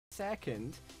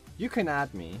second, you can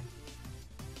add me.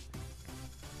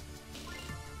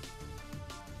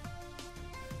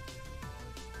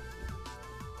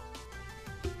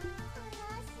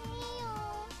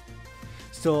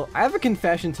 So, I have a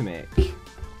confession to make.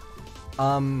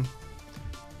 I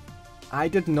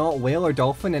did not whale or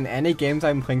dolphin in any games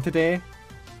I'm playing today,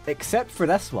 except for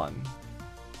this one.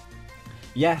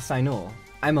 Yes, I know.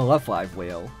 I'm a Love Live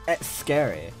whale. It's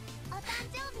scary.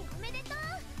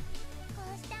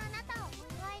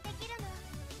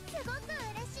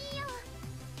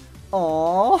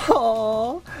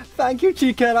 Aww, thank you,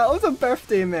 Chica. That was a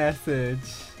birthday message.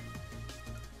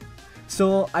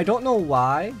 So, I don't know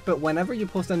why, but whenever you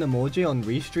post an emoji on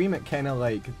Restream, it kind of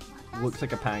like looks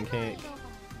like a pancake.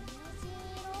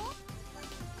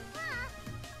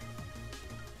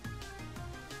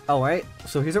 Alright,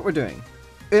 so here's what we're doing.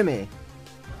 Umi.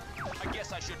 I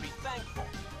guess I should be thankful.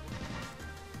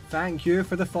 Thank you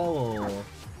for the follow.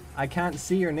 I can't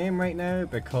see your name right now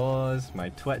because my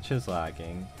Twitch is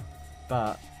lagging.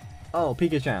 But, oh,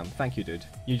 Pika Jam, thank you, dude.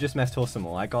 You just missed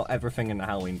Hosamo. I got everything in the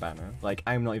Halloween banner. Like,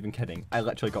 I'm not even kidding. I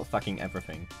literally got fucking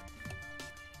everything.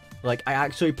 Like, I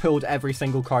actually pulled every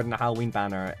single card in the Halloween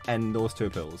banner in those two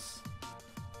pulls.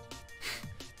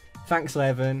 Thanks,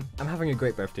 Levin. I'm having a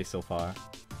great birthday so far.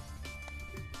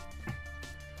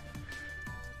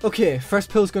 Okay, first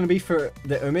pull's gonna be for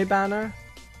the Umi banner.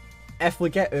 If we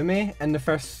get Umi in the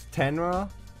first 10 raw,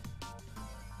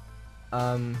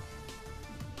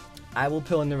 I will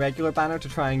pull in the regular banner to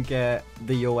try and get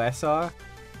the OSR.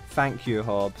 Thank you,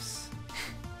 Hobbs.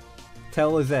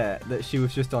 Tell Lizette that she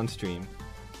was just on stream.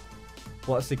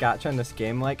 What's the gacha in this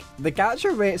game like? The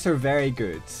gacha rates are very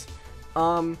good.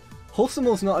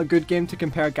 Wholesome's not a good game to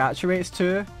compare gacha rates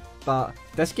to, but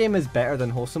this game is better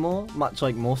than Hosamo, much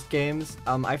like most games.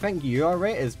 I think UR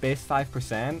rate is base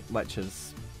 5%, which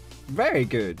is very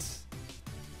good.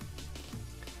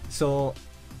 So,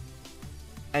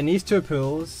 in these two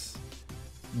pools,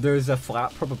 there's a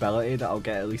flat probability that I'll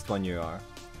get at least one UR.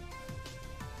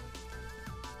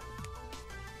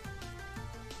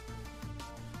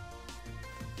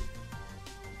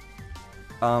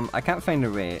 I can't find the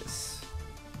rates.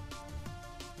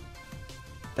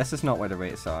 This is not where the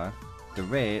rates are. The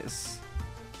rates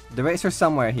are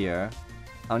somewhere here.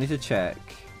 I'll need to check.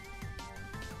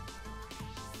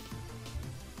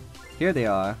 Here they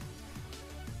are.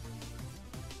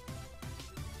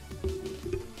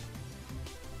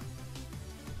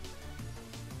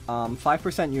 Um,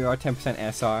 5% UR, 10%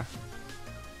 SR.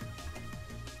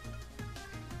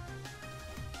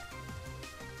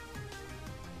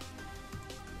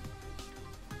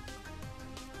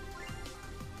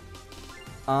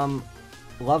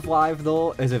 Love Live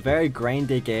though is a very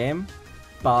grindy game,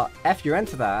 but if you're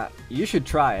into that, you should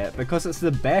try it because it's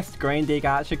the best grindy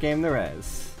gacha game there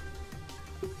is.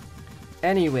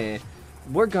 Anyway,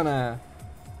 we're gonna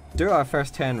do our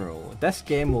first 10 roll. This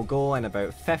game will go in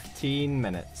about 15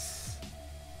 minutes.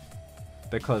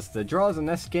 Because the draws in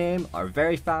this game are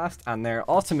very fast and they're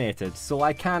automated, so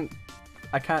I can't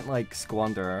like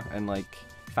squander and like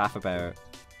faff about.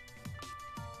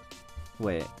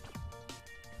 Wait.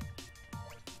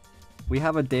 We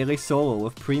have a daily solo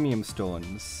with premium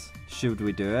stones. Should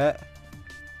we do it?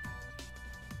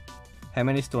 How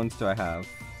many stones do I have?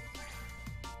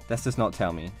 This does not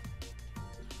tell me.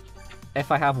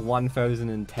 If I have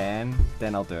 1010,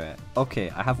 then I'll do it. Okay,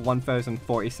 I have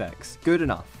 1046. Good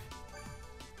enough.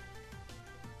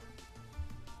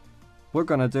 We're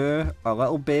gonna do a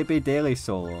little baby daily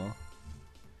solo.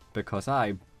 Because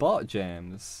I bought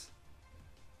gems.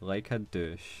 Like a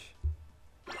douche.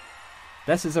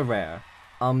 This is a rare.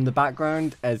 The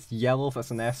background is yellow if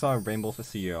it's an SR and rainbow if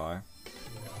it's a UR.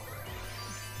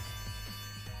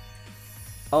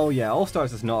 Oh yeah, All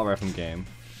Stars is not a rhythm game.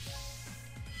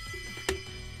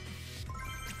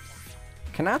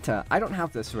 Kanata, I don't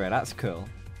have this rare, that's cool.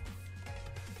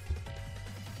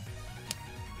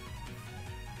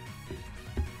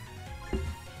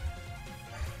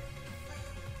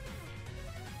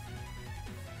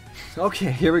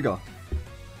 Okay, here we go.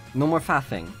 No more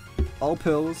faffing. All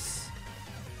pulls.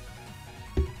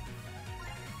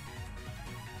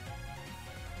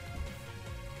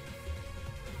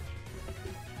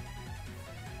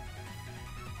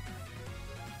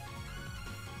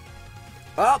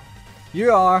 Up!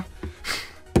 You are!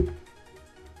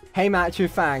 Hey Matthew,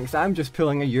 thanks. I'm just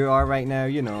pulling a UR right now,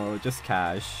 you know, just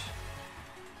cash.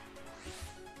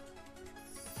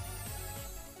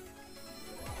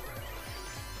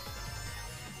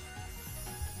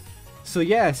 So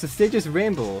yes, the stage is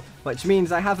rainbow, which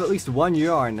means I have at least one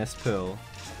UR in this pool.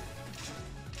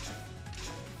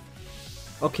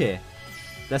 Okay,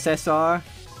 this SR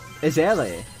is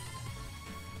Ellie.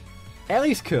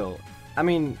 Ellie's cool. I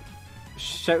mean,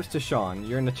 shouts to Sean.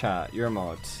 You're in the chat. You're a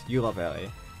mod. You love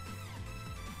Ellie.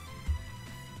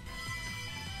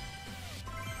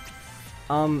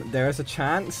 There is a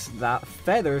chance that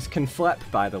feathers can flip,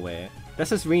 by the way.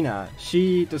 This is Rena.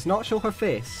 She does not show her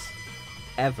face.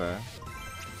 Ever.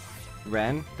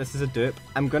 Ren, this is a dupe.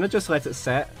 I'm gonna just let it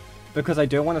sit, because I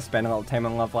do want to spend a little time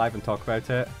on Love Live and talk about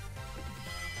it.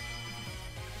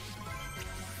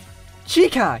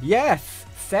 Chica! Yes!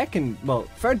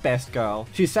 Third best girl.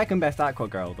 She's second best Aqua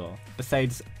girl, though.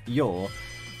 Besides Yo,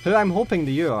 who I'm hoping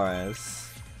the UR is.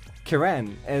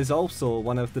 Karen is also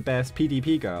one of the best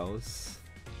PDP girls.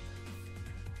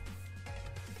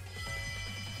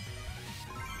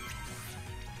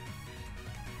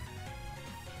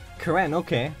 Karen,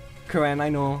 okay. Karen, I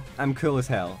know. I'm cool as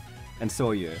hell. And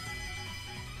so are you.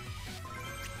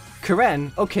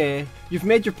 Karen, okay. You've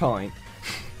made your point.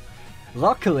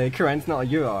 Luckily, Karen's not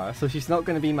a UR, so she's not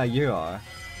going to be my UR.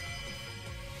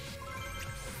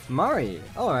 Mari,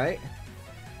 alright.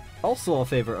 Also a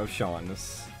favourite of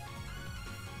Sean's.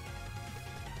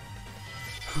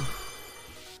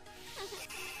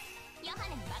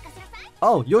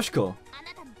 Oh, Yoshiko!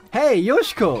 Hey,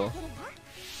 Yoshiko!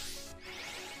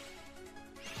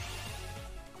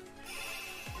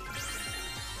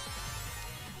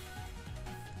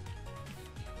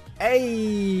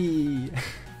 Hey!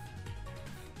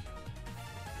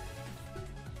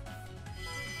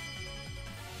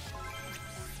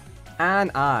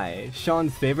 And I,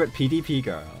 Sean's favorite PDP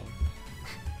girl.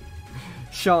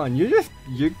 Sean, you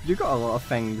got a lot of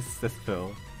things this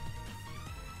full.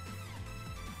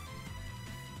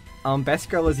 Best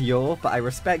girl is Yo, but I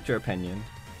respect your opinion.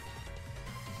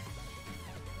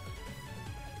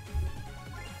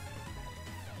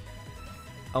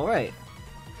 Alright.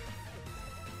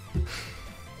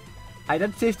 I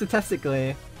did say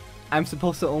statistically, I'm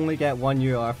supposed to only get one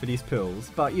UR for these pools,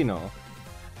 but you know,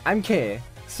 I'm K,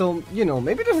 so you know,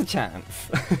 maybe there's a chance.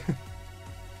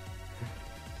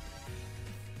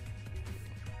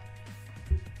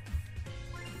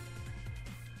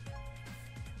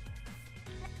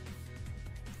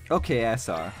 Okay,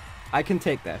 SR, I can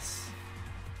take this.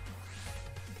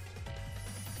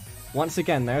 Once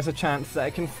again, there's a chance that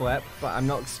it can flip, but I'm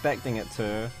not expecting it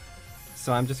to.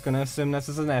 So I'm just gonna assume this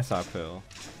is an SR pool.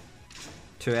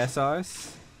 2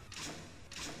 SRs?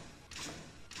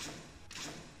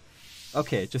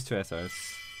 Okay, just 2 SRs.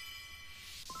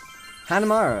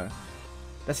 Hanamaru!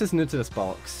 This is new to this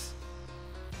box.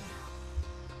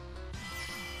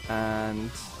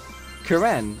 And...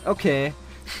 Karen! Okay.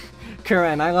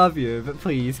 Karen, I love you, but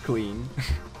please, queen.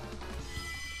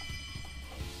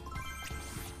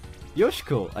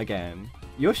 Yoshiko, again.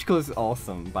 Yoshiko's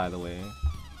awesome, by the way.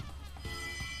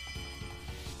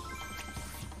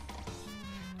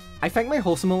 I think my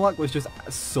Hosomo luck was just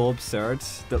so absurd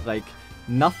that like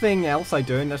nothing else I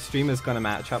do in this stream is gonna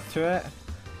match up to it.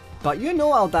 But you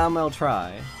know I'll damn well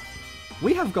try.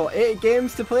 We have got 8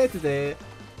 games to play today.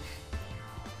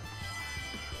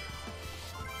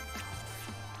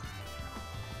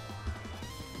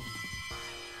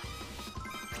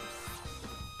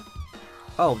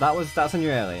 Oh, that's a new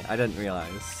Ellie. I didn't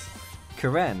realize.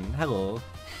 Karen, hello.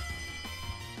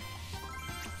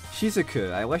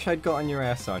 Shizuku, I wish I'd gotten your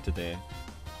SR today.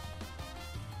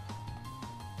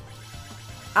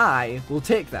 I will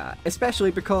take that,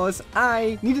 especially because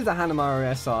I needed a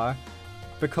Hanamaru SR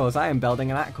because I am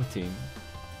building an Aqua team.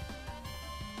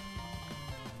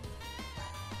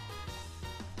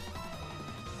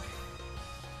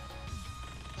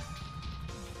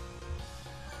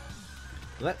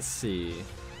 Let's see.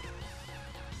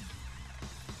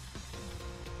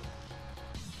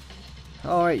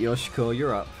 Alright Yoshiko,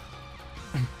 you're up.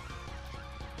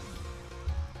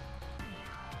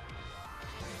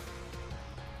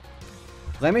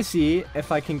 Let me see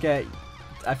if I can get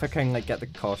like get the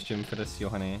costume for this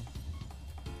Yohane.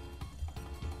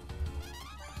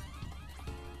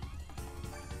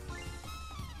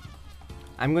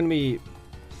 I'm gonna be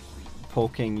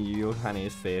poking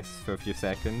Yohane's face for a few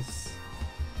seconds.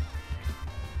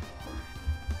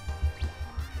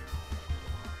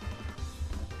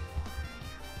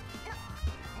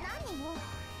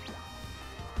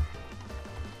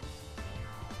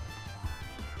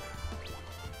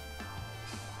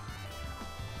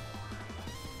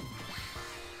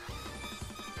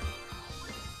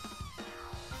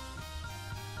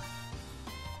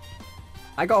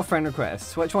 I got a friend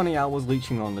request. Which one of y'all was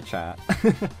leeching on the chat?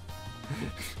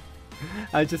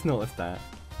 I just noticed that.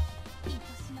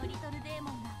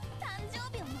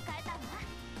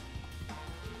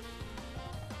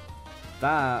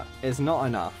 That is not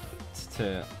enough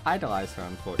to idolize her,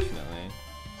 unfortunately.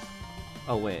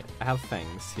 Oh wait, I have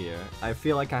things here. I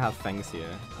feel like I have things here.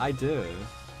 I do.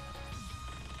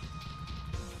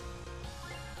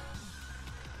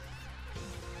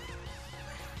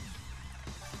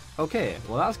 Okay,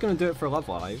 well that's gonna do it for Love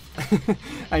Live.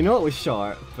 I know it was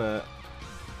short, but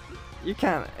you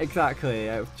can't exactly,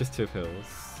 it was just 2 pools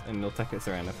and no tickets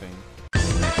or anything.